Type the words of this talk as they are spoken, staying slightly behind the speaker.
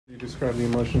You describe the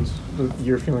emotions that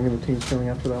you're feeling and the team's feeling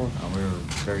after that one? We were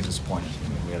very disappointed.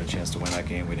 We had a chance to win that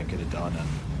game. We didn't get it done,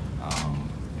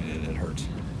 and it hurts.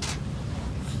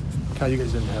 Kyle, you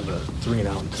guys didn't have a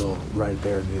 3-and-out until right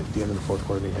there at the end of the fourth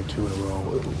quarter. They had 2 in a row.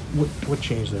 What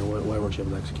changed there? Why weren't you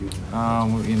able to execute?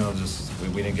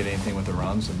 We didn't get anything with the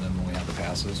runs, and then when we had the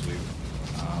passes, we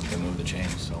didn't move the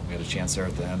chains. So we had a chance there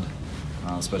at the end,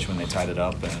 especially when they tied it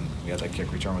up, and we had that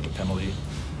kick return with the penalty.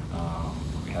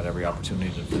 We had every opportunity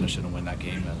to finish it and win that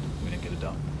game, and we didn't get it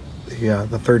done. Yeah,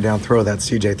 the third down throw that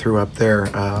CJ threw up there.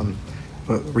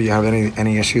 Were you having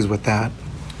any issues with that?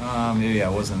 Yeah,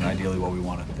 it wasn't ideally what we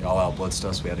wanted. They all out blitzed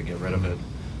us. We had to get rid of it.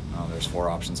 There's 4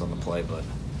 options on the play, but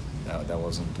that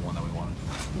wasn't the one that we wanted.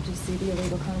 Did you see the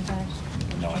illegal contact?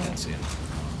 No, I didn't see it.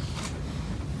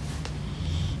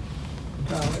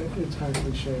 It's hard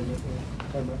to share that we're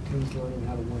talking about teams learning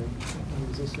how to win.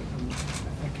 Is this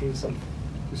a case of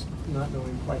just not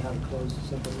knowing quite how to close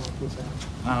something like this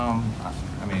out?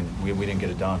 I mean, we didn't get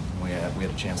it done. We had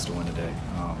a chance to win today.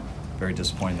 Very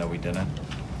disappointed that we didn't.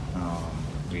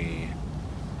 We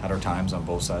had our times on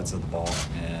both sides of the ball,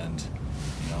 and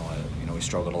we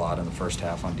struggled a lot in the first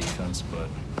half on defense, but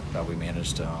thought we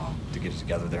managed to get it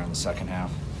together there in the second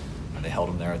half. And they held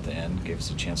them there at the end, gave us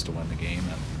a chance to win the game,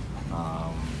 and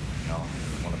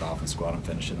wanted the offense to go out and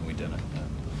finish it, and we didn't. And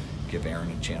give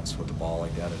Aaron a chance with the ball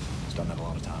like that. He's done that a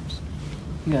lot of times.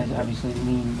 You guys obviously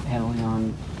lean heavily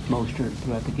on Mostert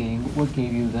throughout the game. What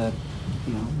gave you the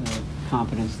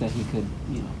confidence that he could,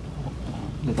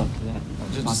 live up to that?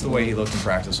 Just the way he looked in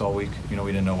practice all week. We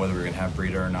didn't know whether we were going to have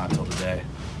Breida or not till today.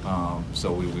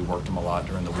 So we worked him a lot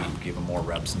during the week, gave him more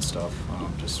reps and stuff,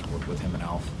 just worked with him and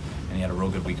Alf. And he had a real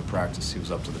good week of practice. He was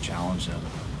up to the challenge, and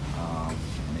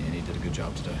he did a good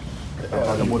job today.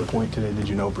 At what point today did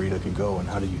you know Breida could go, and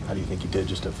how do you think he did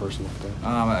just at first look there?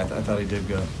 I thought he did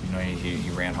good. He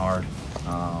ran hard.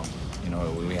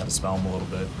 We had to spell him a little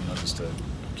bit, just to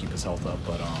keep his health up.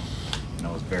 But it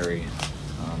was very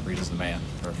Breida's the man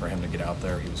for him to get out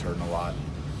there. He was hurting a lot.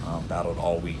 Battled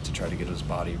all week to try to get his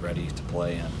body ready to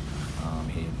play,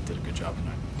 and he did a good job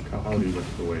tonight. How do you look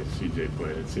at the way CJ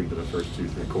played? It seemed for the first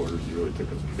 2-3 quarters you really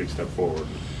took a big step forward,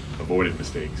 avoided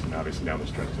mistakes, and obviously down the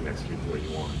stretch and execute the way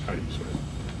you want. How do you sort of?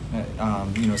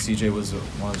 CJ was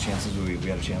one of the chances we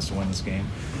had a chance to win this game,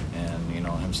 and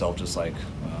himself, just like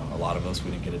a lot of us,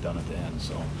 we didn't get it done at the end.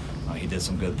 So he did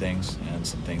some good things and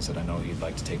some things that I know he'd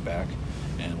like to take back,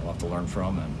 and we'll have to learn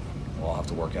from, and we'll all have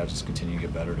to work out, just continue to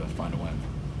get better to find a win.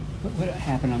 What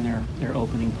happened on their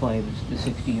opening play, the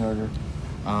 60-yarder?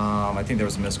 I think there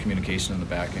was a miscommunication in the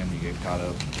back end. You get caught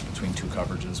up between 2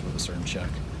 coverages with a certain check.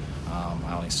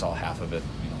 I only saw half of it.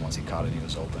 Once he caught it, he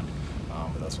was open.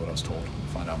 But that's what I was told.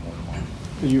 We'll find out more tomorrow.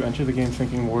 Did you enter the game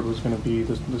thinking Ward was going to be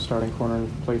the starting corner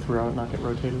and play throughout, not get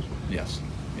rotated? Yes.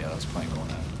 Yeah, that was playing going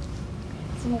that.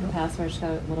 It seemed like the pass rush got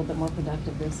a little bit more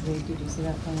productive this week. Did you see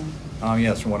that coming?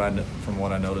 Yes, from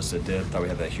what I noticed, it did. Thought we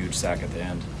had that huge sack at the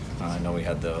end. I know we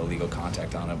had the illegal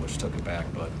contact on it, which took it back,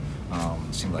 but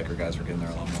it seemed like our guys were getting there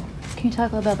a lot more. Can you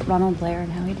talk about Ronald Blair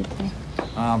and how he did today?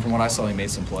 From what I saw, he made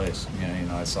some plays.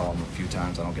 I saw him a few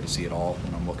times. I don't get to see it all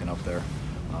when I'm looking up there.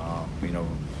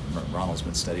 Ronald's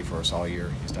been steady for us all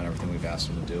year. He's done everything we've asked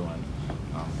him to do, and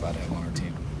I'm glad to have him on our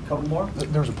team. Couple more?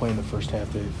 There was a play in the first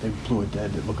half. They blew it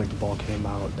dead. It looked like the ball came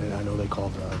out, and I know they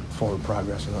called forward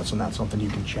progress, and that's not something you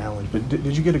can challenge. But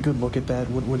did you get a good look at that?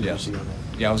 What did you see on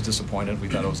that? Yeah, I was disappointed. We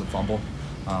thought it was a fumble,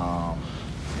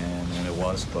 and it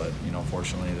was. But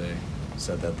unfortunately, they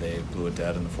said that they blew it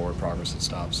dead, and the forward progress had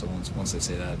stopped. So once they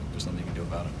say that, there's nothing you can do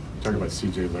about it. Talking about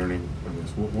CJ learning from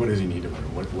this, what does he need to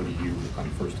learn? What do you, on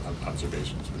first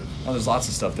observations? Well, there's lots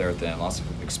of stuff there at the end, lots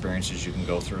of experiences you can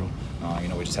go through.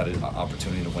 We just had an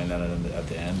opportunity to win that at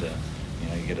the end,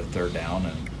 and you get a third down,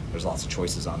 and there's lots of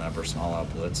choices on that versus an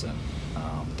all-out blitz, and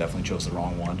definitely chose the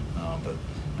wrong one, but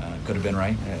could have been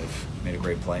right. Made a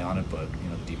great play on it, but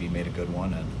the DB made a good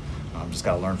one, and just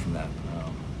got to learn from that.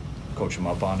 Coach him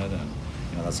up on it, and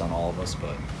that's on all of us,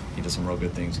 but he did some real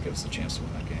good things to give us a chance to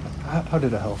win that game. How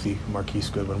did a healthy Marquise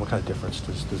Goodwin, what kind of difference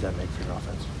does that make for your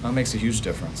offense? It makes a huge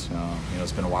difference.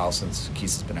 It's been a while since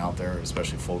Keith has been out there,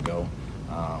 especially full go.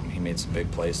 He made some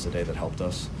big plays today that helped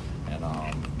us, and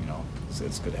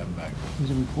it's good to have him back.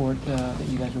 There's a report that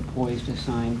you guys were poised to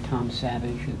sign Tom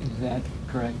Savage. Is that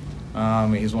correct?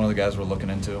 He's one of the guys we're looking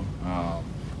into.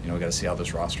 We got to see how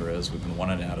this roster is. We've been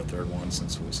wanting to add a third one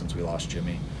since we lost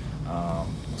Jimmy.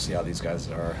 We'll see how these guys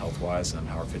are health-wise and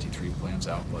how our 53 plans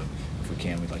out. But if we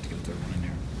can, we'd like to get a third one in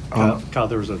here. Kyle,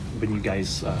 there was when you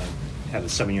guys had a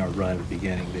 7-yard run at the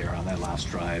beginning there on that last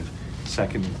drive,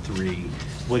 2nd and 3.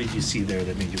 What did you see there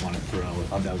that made you want to throw?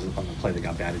 That was on the play that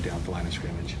got batted down at the line of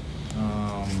scrimmage.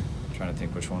 Trying trying to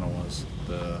think which one it was.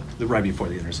 The right before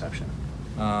the interception.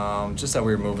 Just that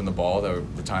we were moving the ball,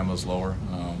 that the time was lower.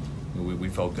 We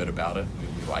felt good about it.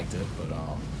 We liked it, but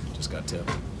just got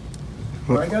tipped.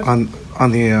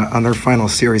 On their final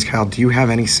series, Kyle, do you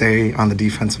have any say on the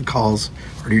defensive calls,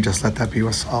 or do you just let that be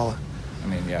with Saul? I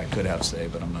mean, yeah, I could have say,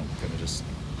 but I'm not going to just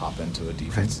hop into a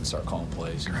defense and start calling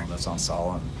plays. You know, that's on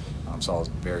Saul, and Saul is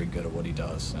very good at what he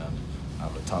does, and I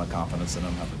have a ton of confidence in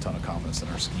him. I have a ton of confidence in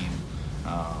our scheme.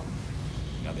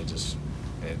 You know,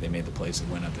 they made the plays that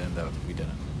win at the end that we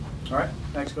didn't. All right,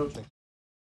 thanks, Coach.